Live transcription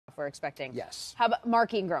we're expecting. Yes. How about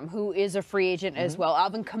Mark Ingram, who is a free agent as well?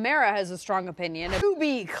 Alvin Kamara has a strong opinion. To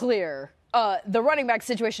be clear, the running back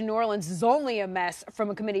situation in New Orleans is only a mess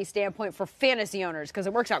from a committee standpoint for fantasy owners because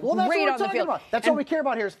it works out great on the field. That's what we care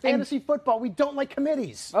about here is fantasy football. We don't like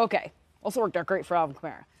committees. Okay. Also worked out great for Alvin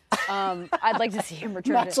Kamara. I'd like to see him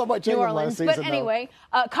return Not to so much New England Orleans. last season, But anyway,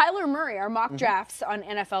 Kyler Murray, our mock drafts on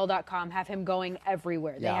NFL.com have him going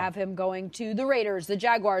everywhere. They have him going to the Raiders, the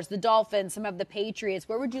Jaguars, the Dolphins, some of the Patriots.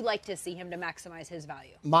 Where would you like to see him to maximize his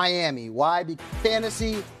value? Miami. Why? Because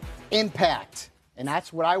fantasy impact. And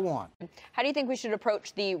that's what I want. How do you think we should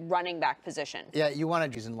approach the running back position? Yeah, you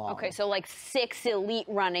want to use in long. Okay, so like 6 elite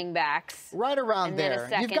running backs. Right around there.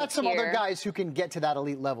 You've got some tier. other guys who can get to that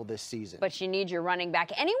elite level this season. But you need your running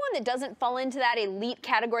back. Anyone that doesn't fall into that elite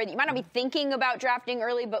category that you might not be thinking about drafting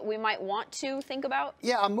early, but we might want to think about?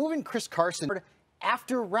 Yeah, I'm moving Chris Carson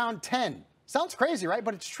after round 10. Sounds crazy, right?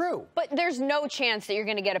 But it's true. But there's no chance that you're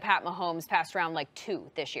going to get a Pat Mahomes past round like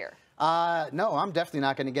 2 this year. No, I'm definitely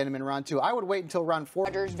not going to get him in round 2. I would wait until round 4.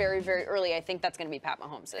 Rodgers very, very early. I think that's going to be Pat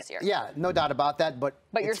Mahomes this year. Yeah, no doubt about that. But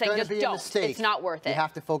you're saying just don't. It's not worth it. You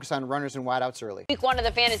have to focus on runners and wideouts early. Week 1 of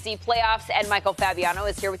the fantasy playoffs, and Michael Fabiano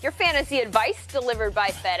is here with your fantasy advice delivered by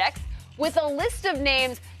FedEx with a list of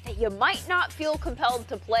names that you might not feel compelled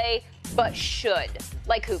to play, but should.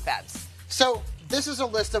 Like who, Fabs? So this is a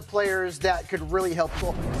list of players that could really help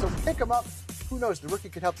you. So pick them up. Who knows? The rookie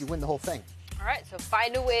could help you win the whole thing. All right, so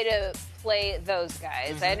find a way to play those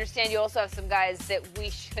guys. I understand you also have some guys that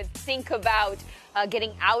we should think about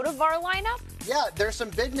getting out of our lineup. Yeah, there's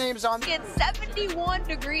some big names on. It's 71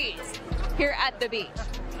 degrees here at the beach.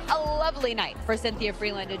 A lovely night for Cynthia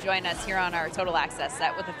Freeland to join us here on our Total Access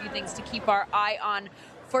set with a few things to keep our eye on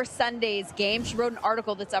for Sunday's game. She wrote an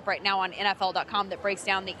article that's up right now on NFL.com that breaks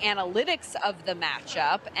down the analytics of the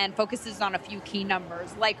matchup and focuses on a few key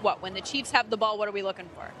numbers. Like what? When the Chiefs have the ball, what are we looking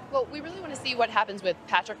for? Well, we really want to see what happens with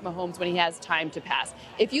Patrick Mahomes when he has time to pass.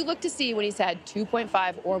 If you look to see when he's had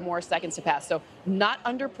 2.5 or more seconds to pass, so not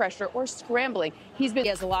under pressure or scrambling, he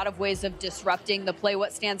has a lot of ways of disrupting the play.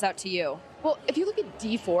 What stands out to you? Well, if you look at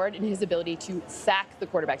Dee Ford and his ability to sack the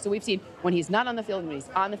quarterback, so we've seen when he's not on the field and when he's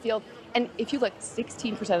on the field, and if you look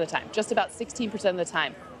 16% of the time, just about 16% of the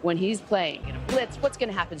time, when he's playing in a blitz, what's going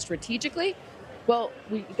to happen strategically? Well,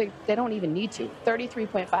 they don't even need to.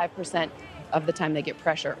 33.5% of the time they get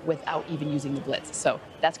pressure without even using the blitz. So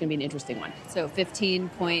that's going to be an interesting one. So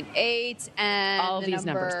 15.8 and all these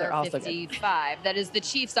numbers, they're also 55. That is the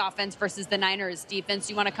Chiefs offense versus the Niners defense.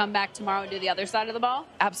 You want to come back tomorrow and do the other side of the ball?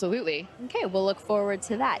 Absolutely. Okay, we'll look forward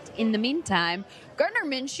to that. In the meantime, Gardner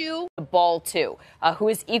Minshew, the ball too, who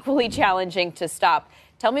is equally challenging to stop.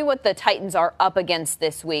 Tell me what the Titans are up against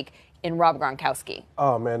this week in Rob Gronkowski.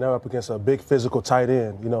 Oh, man, they're up against a big physical tight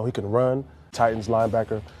end. You know, he can run. Titans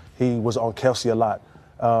linebacker. He was on Kelsey a lot.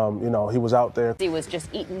 You know, he was out there. He was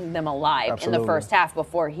just eating them alive Absolutely. in the first half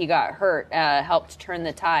before he got hurt, helped turn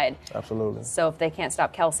the tide. Absolutely. So if they can't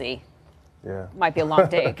stop Kelsey, yeah, might be a long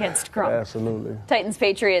day against Gronk. Absolutely.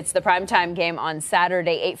 Titans-Patriots, the primetime game on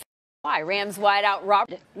Saturday, 8:00. Why? Rams wide out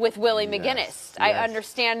Robert with Willie McGinnis. Yes. I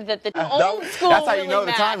understand that the old school That's how you Willie know the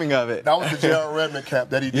Mack, timing of it. That was the Gerald Redmond camp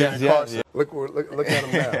that he did in Carson. Yeah. Look at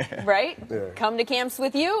him now. right? Yeah. Come to camps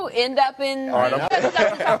with you, end up in. All right, There's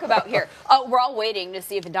stuff to talk about here. We're all waiting to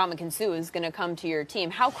see if Ndamukong Suh is going to come to your team.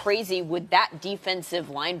 How crazy would that defensive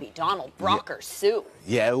line be? Donald, Brock, or Sue?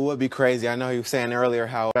 Yeah, it would be crazy. I know you were saying earlier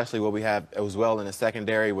how, especially what we have as well in the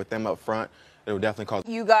secondary with them up front, it would definitely cause.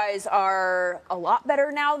 You guys are a lot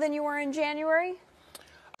better now than you were in January.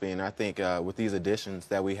 And I think with these additions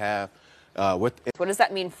that we have, What does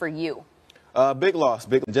that mean for you? big loss,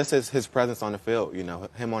 just his presence on the field, you know,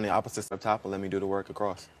 him on the opposite side up top and let me do the work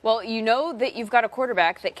across. Well, you know that you've got a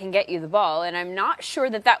quarterback that can get you the ball, and I'm not sure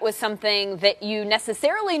that that was something that you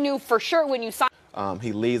necessarily knew for sure when you signed.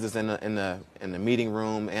 He leads us in the meeting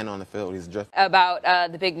room and on the field. He's just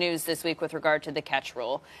About the big news this week with regard to the catch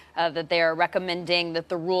rule, that they are recommending that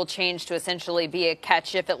the rule change to essentially be a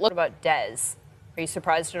catch if it looked. About Dez, are you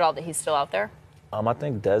surprised at all that he's still out there? I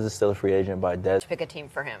think Dez is still a free agent, but Dez. Pick a team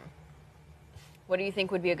for him. What do you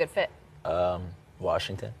think would be a good fit?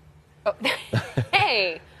 Washington. Oh,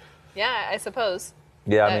 hey, yeah, I suppose.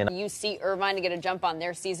 Yeah, I mean, You see Irvine to get a jump on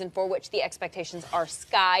their season, for which the expectations are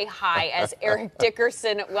sky high, as Eric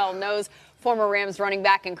Dickerson well knows, former Rams running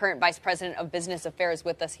back and current vice president of business affairs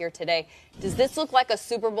with us here today. Does this look like a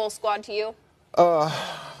Super Bowl squad to you?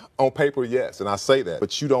 On paper, yes, and I say that.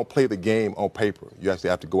 But you don't play the game on paper. You actually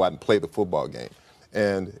have to go out and play the football game.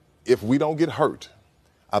 And if we don't get hurt,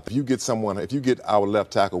 if you get our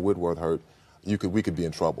left tackle Whitworth hurt, we could be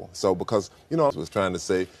in trouble. So because, you know, I was trying to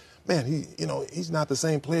say, man, he's not the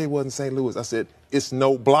same player he was in St. Louis. I said, it's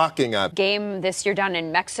no blocking out. Game this year down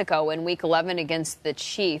in Mexico in Week 11 against the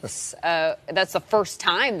Chiefs. That's the first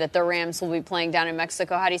time that the Rams will be playing down in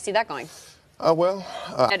Mexico. How do you see that going?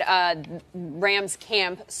 Rams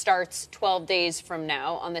camp starts 12 days from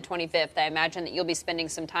now on the 25th. I imagine that you'll be spending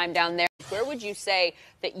some time down there. Where would you say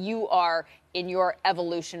that you are in your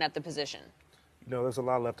evolution at the position? There's a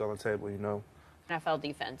lot left on the table, NFL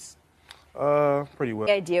defense. Pretty well.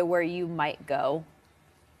 The idea where you might go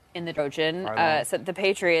in the Trojan. So the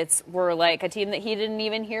Patriots were like a team that he didn't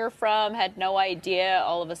even hear from, had no idea.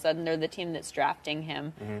 All of a sudden, they're the team that's drafting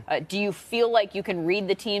him. Mm-hmm. Do you feel like you can read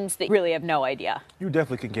the teams that really have no idea? You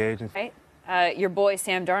definitely can gauge. Right? Your boy,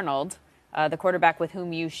 Sam Darnold, the quarterback with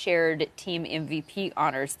whom you shared team MVP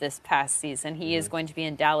honors this past season, he is going to be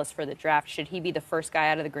in Dallas for the draft. Should he be the first guy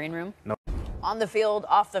out of the green room? No. On the field,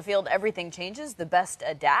 off the field, everything changes. The best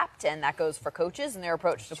adapt, and that goes for coaches and their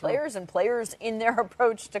approach to players, and players in their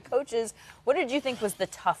approach to coaches. What did you think was the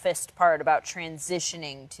toughest part about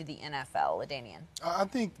transitioning to the NFL, LaDainian? I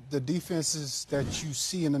think the defenses that you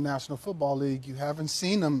see in the National Football League, you haven't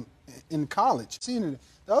seen them in college. The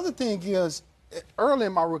other thing is, early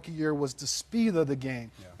in my rookie year was the speed of the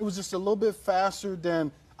game. Yeah. It was just a little bit faster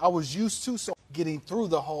than I was used to, so getting through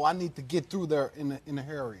the hole, I need to get through there in a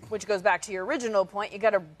hurry. Which goes back to your original point. You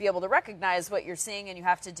got to be able to recognize what you're seeing, and you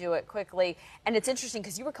have to do it quickly. And it's interesting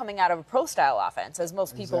because you were coming out of a pro-style offense, as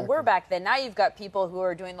most people were back then. Now you've got people who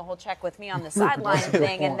are doing the whole check with me on the sideline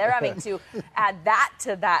thing, and they're having to add that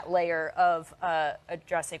to that layer of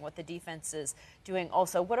addressing what the defense is doing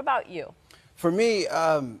also. What about you? For me,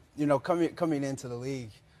 coming into the league,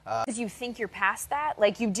 because you think you're past that?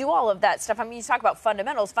 Like, you do all of that stuff. I mean, you talk about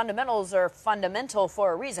fundamentals. Fundamentals are fundamental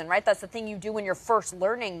for a reason, right? That's the thing you do when you're first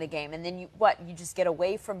learning the game. And then you just get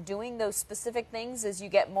away from doing those specific things as you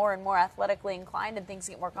get more and more athletically inclined and things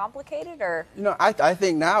get more complicated? Or I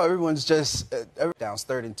think now everyone's just downs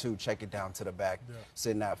 3rd and 2, check it down to the back,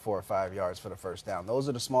 sitting at 4 or 5 yards for the first down. Those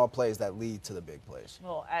are the small plays that lead to the big plays.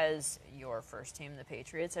 Well, as your first team, the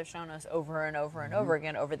Patriots, have shown us over and over and over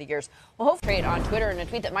again over the years. Well, hopefully on Twitter in a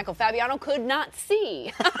tweet that Michael Fabiano could not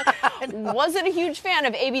see. Wasn't a huge fan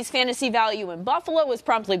of AB's fantasy value in Buffalo, was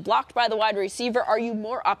promptly blocked by the wide receiver. Are you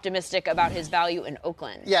more optimistic about his value in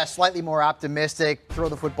Oakland? Yeah, slightly more optimistic. Throw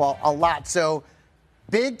the football a lot. So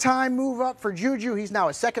big time move up for Juju. He's now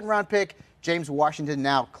a 2nd-round pick. James Washington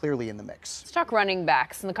now clearly in the mix. Let's talk running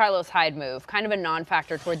backs and the Carlos Hyde move. Kind of a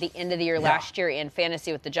non-factor toward the end of the year last year in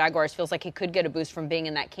fantasy with the Jaguars. Feels like he could get a boost from being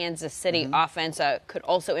in that Kansas City offense. Could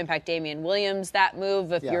also impact Damian Williams, that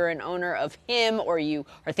move, if you're an owner of him or you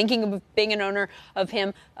are thinking of being an owner of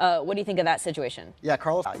him. What do you think of that situation? Yeah,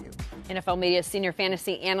 Carlos value. NFL Media's senior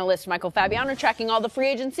fantasy analyst Michael Fabiano tracking all the free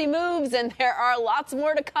agency moves, and there are lots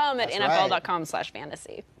more to come at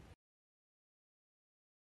NFL.com/fantasy.